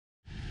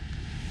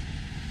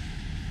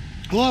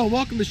Hello and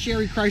welcome to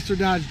Sherry Chrysler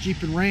Dodge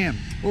Jeep and Ram,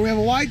 where we have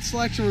a wide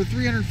selection of over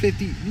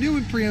 350 new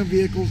and pre-owned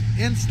vehicles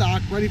in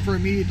stock ready for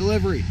immediate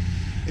delivery.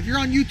 If you're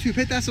on YouTube,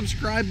 hit that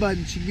subscribe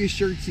button so you can be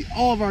sure to see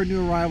all of our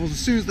new arrivals as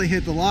soon as they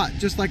hit the lot,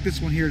 just like this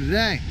one here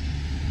today.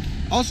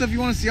 Also, if you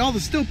want to see all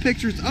the still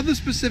pictures of the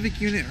specific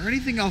unit or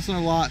anything else on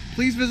our lot,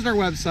 please visit our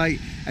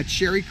website at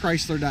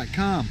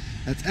sherrychrysler.com.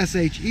 That's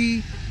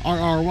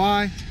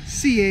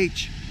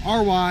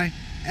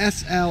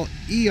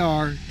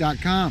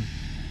SHERRYCHRYSLER.com.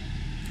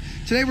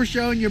 Today we're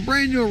showing you a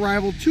brand new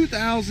arrival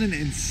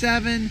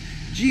 2007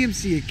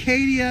 GMC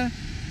Acadia.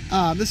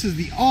 This is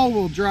the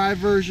all-wheel drive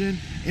version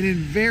and in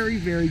very,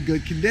 very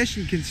good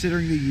condition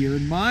considering the year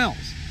and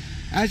miles.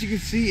 As you can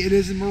see, it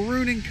is in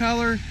maroon in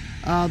color.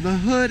 The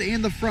hood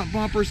and the front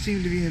bumper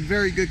seem to be in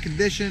very good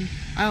condition.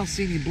 I don't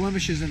see any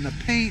blemishes in the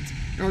paint,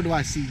 nor do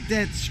I see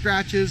dents,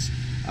 scratches.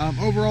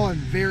 Overall in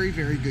very,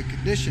 very good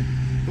condition.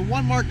 The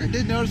one mark I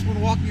did notice when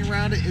walking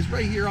around it is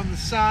right here on the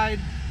side.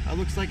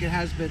 Looks like it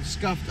has been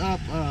scuffed up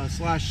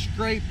slash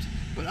scraped,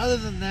 but other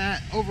than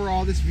that,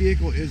 overall this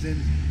vehicle is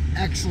in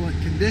excellent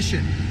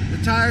condition.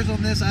 The tires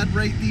on this, I'd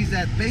rate these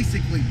at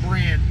basically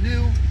brand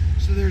new,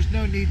 so there's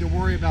no need to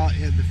worry about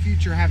in the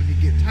future having to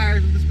get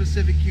tires with the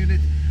specific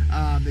unit.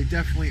 They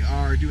definitely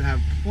do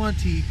have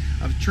plenty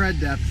of tread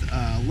depth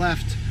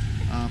left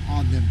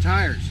on them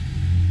tires.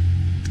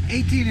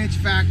 18-inch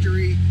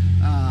factory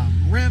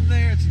rim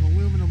there. It's an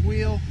aluminum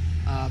wheel.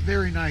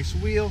 Very nice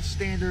wheel,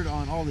 standard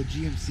on all the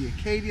GMC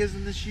Acadias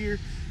in this year.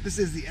 This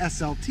is the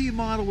SLT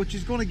model, which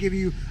is going to give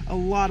you a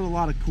lot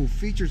of cool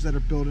features that are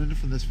built into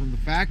from the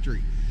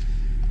factory.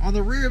 On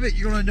the rear of it,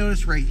 you're going to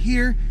notice right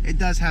here, it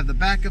does have the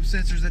backup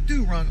sensors that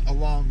do run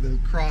along the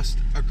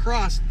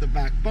across the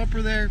back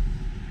bumper there.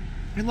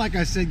 And like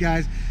I said,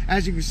 guys,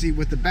 as you can see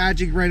with the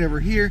badging right over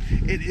here,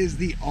 it is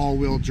the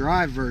all-wheel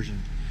drive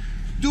version.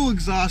 Dual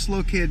exhaust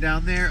located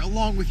down there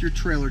along with your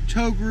trailer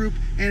tow group,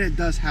 and it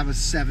does have a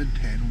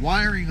 7-pin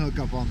wiring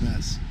hookup on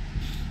this.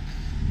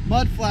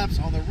 Mud flaps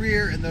on the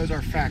rear, and those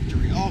are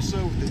factory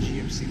also with the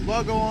GMC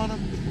logo on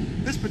them.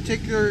 This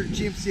particular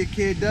GMC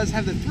Acadia does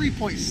have the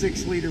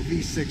 3.6 liter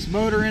V6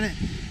 motor in it,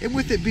 and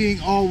with it being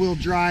all-wheel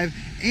drive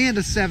and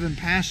a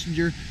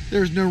 7-passenger,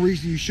 there's no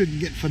reason you shouldn't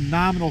get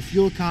phenomenal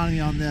fuel economy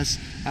on this.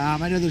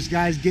 I know there's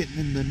guys getting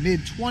in the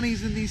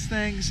mid-20s in these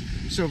things,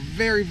 so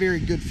very, very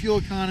good fuel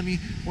economy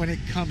when it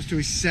comes to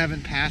a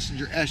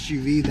 7-passenger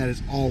SUV that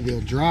is all-wheel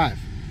drive.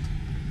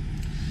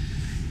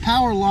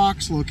 Power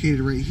locks located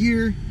right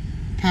here,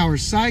 power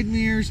side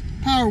mirrors,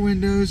 power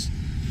windows,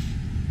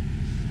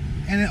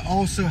 and it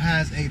also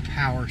has a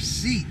power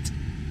seat.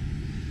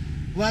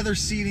 Leather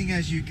seating,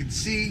 as you can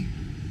see.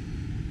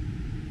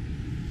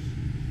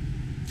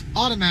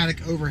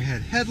 Automatic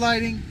overhead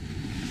headlighting.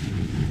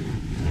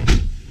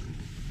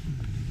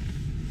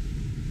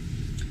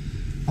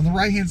 On the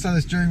right hand side of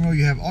the steering wheel,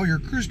 you have all your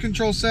cruise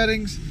control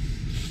settings.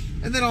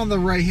 And then on the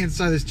right hand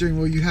side of the steering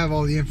wheel, you have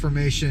all the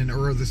information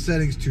or the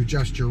settings to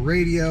adjust your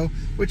radio,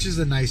 which is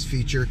a nice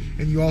feature.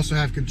 And you also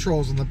have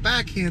controls on the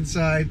back hand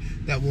side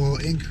that will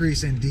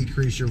increase and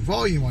decrease your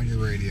volume on your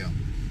radio.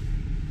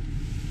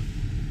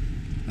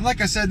 And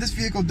like I said, this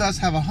vehicle does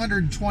have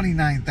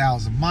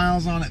 129,000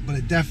 miles on it, but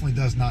it definitely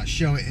does not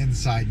show it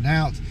inside and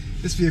out.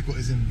 This vehicle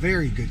is in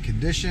very good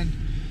condition.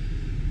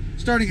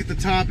 Starting at the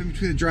top in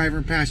between the driver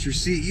and passenger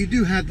seat, you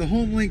do have the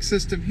home link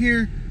system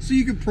here, so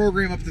you can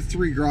program up to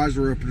 3 garage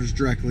door openers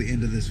directly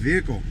into this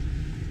vehicle.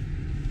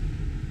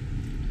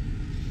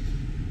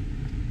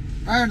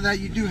 Prior to that,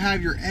 you do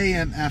have your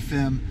AM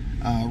FM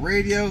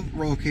radio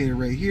located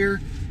right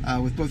here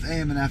with both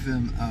AM and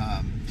FM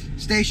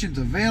stations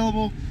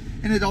available.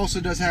 And it also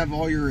does have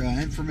all your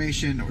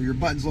information or your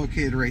buttons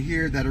located right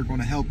here that are going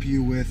to help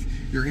you with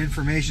your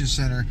information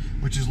center,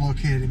 which is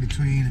located in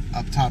between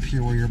up top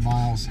here where your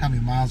miles, how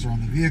many miles are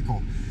on the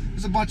vehicle.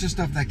 There's a bunch of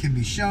stuff that can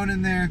be shown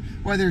in there,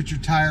 whether it's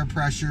your tire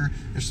pressure.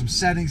 There's some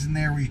settings in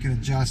there where you can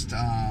adjust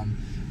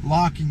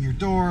locking your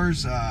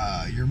doors,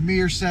 your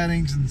mirror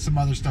settings, and some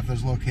other stuff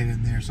that's located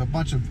in there. So a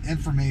bunch of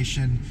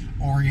information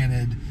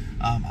oriented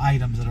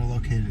items that are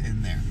located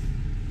in there.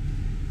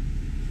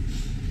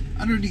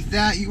 Underneath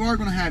that, you are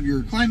going to have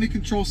your climate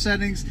control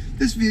settings.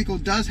 This vehicle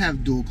does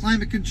have dual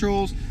climate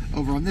controls.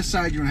 Over on this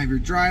side, you're going to have your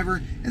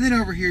driver, and then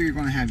over here, you're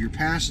going to have your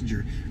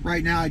passenger.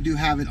 Right now, I do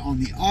have it on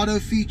the auto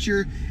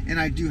feature, and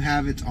I do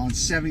have it on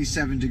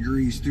 77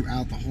 degrees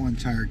throughout the whole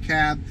entire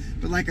cab.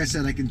 But like I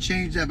said, I can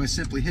change that by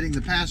simply hitting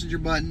the passenger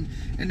button,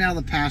 and now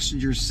the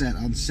passenger is set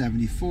on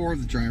 74,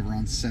 the driver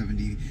on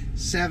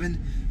 77,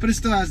 but it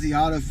still has the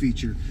auto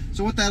feature.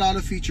 So what that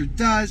auto feature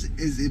does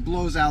is it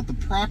blows out the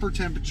proper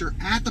temperature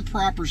at the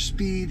proper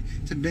speed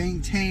to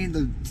maintain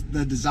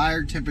the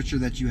desired temperature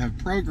that you have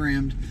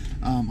programmed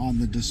on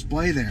the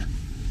display there.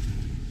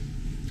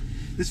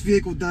 This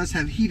vehicle does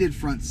have heated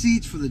front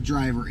seats for the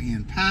driver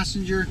and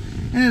passenger,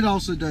 and it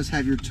also does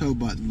have your tow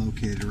button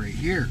located right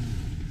here.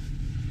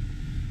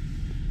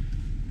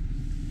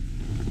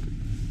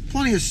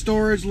 Plenty of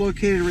storage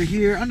located right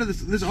here. Under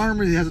this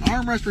armrest, it has an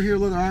armrest right here,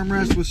 leather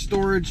armrest with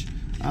storage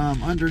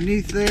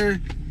underneath there,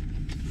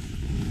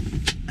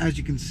 as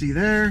you can see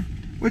there.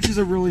 which is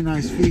a really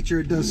nice feature.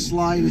 It does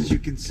slide, as you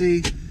can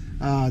see,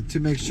 to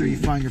make sure you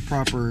find your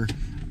proper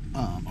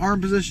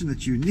arm position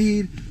that you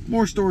need.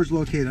 More storage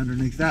located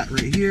underneath that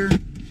right here,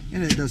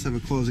 and it does have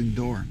a closing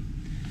door.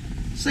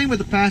 Same with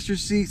the passenger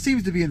seat.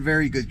 Seems to be in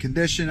very good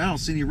condition. I don't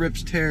see any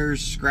rips,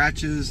 tears,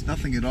 scratches,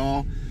 nothing at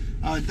all.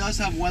 It does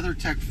have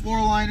WeatherTech floor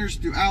liners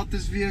throughout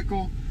this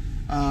vehicle.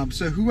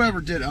 So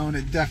whoever did own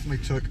it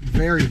definitely took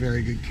very,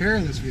 very good care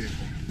of this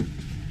vehicle.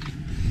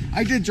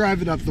 I did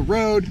drive it up the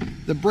road.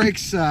 The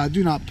brakes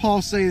do not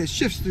pulsate. It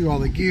shifts through all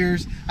the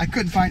gears. I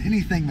couldn't find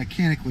anything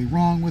mechanically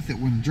wrong with it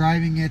when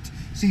driving it.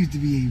 Seems to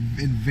be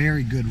in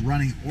very good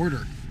running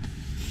order.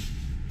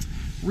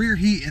 Rear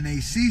heat and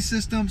AC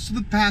system, so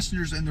the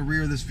passengers in the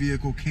rear of this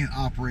vehicle can't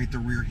operate the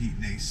rear heat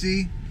and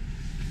AC.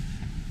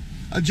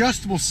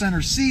 Adjustable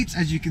center seats,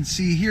 as you can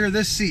see here.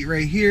 This seat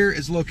right here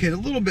is located a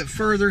little bit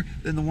further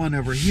than the one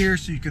over here,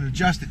 so you can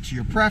adjust it to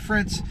your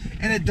preference.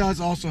 And it does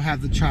also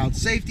have the child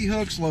safety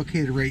hooks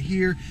located right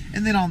here,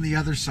 and then on the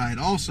other side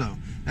also.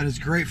 That is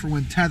great for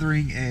when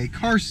tethering a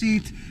car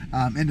seat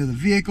into the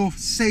vehicle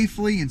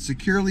safely and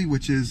securely,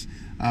 which is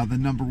the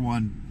number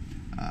one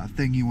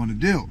thing you want to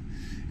do.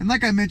 And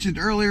like I mentioned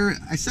earlier,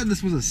 I said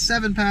this was a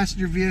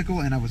 7-passenger vehicle,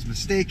 and I was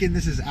mistaken.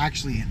 This is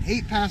actually an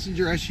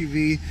 8-passenger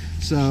SUV.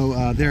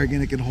 So there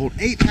again, it can hold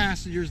 8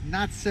 passengers,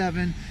 not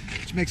 7,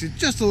 which makes it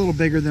just a little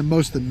bigger than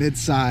most of the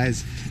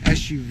mid-size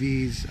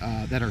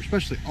SUVs that are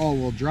especially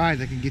all-wheel drive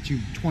that can get you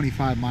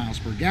 25 miles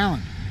per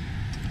gallon.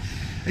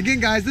 Again,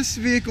 guys, this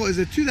vehicle is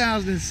a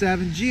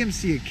 2007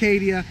 GMC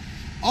Acadia,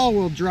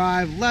 all-wheel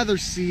drive, leather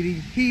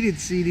seating, heated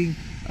seating,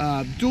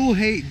 dual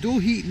heat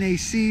and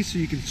AC, so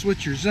you can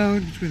switch your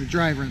zone between the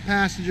driver and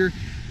passenger.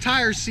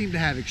 Tires seem to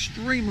have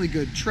extremely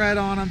good tread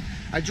on them.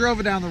 I drove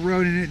it down the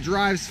road and it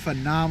drives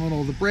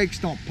phenomenal. The brakes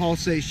don't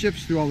pulsate,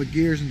 shifts through all the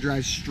gears and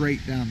drives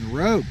straight down the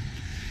road.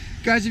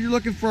 Guys, if you're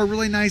looking for a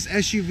really nice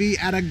SUV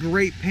at a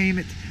great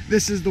payment,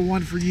 this is the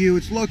one for you.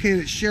 It's located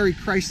at Sherry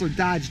Chrysler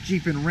Dodge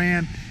Jeep and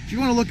Ram. If you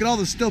want to look at all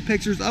the still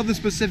pictures of the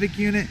specific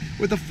unit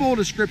with a full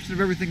description of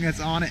everything that's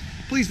on it,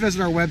 please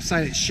visit our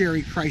website at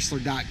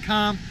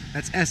sherrychrysler.com.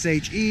 That's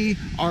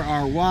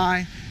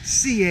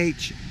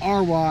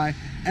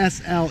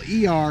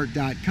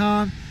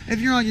SHERRYCHRYSLER.com. If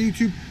you're on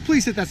YouTube,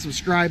 please hit that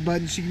subscribe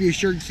button so you can be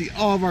assured to see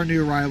all of our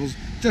new arrivals,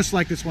 just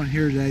like this one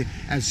here today,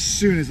 as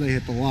soon as they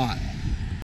hit the lot.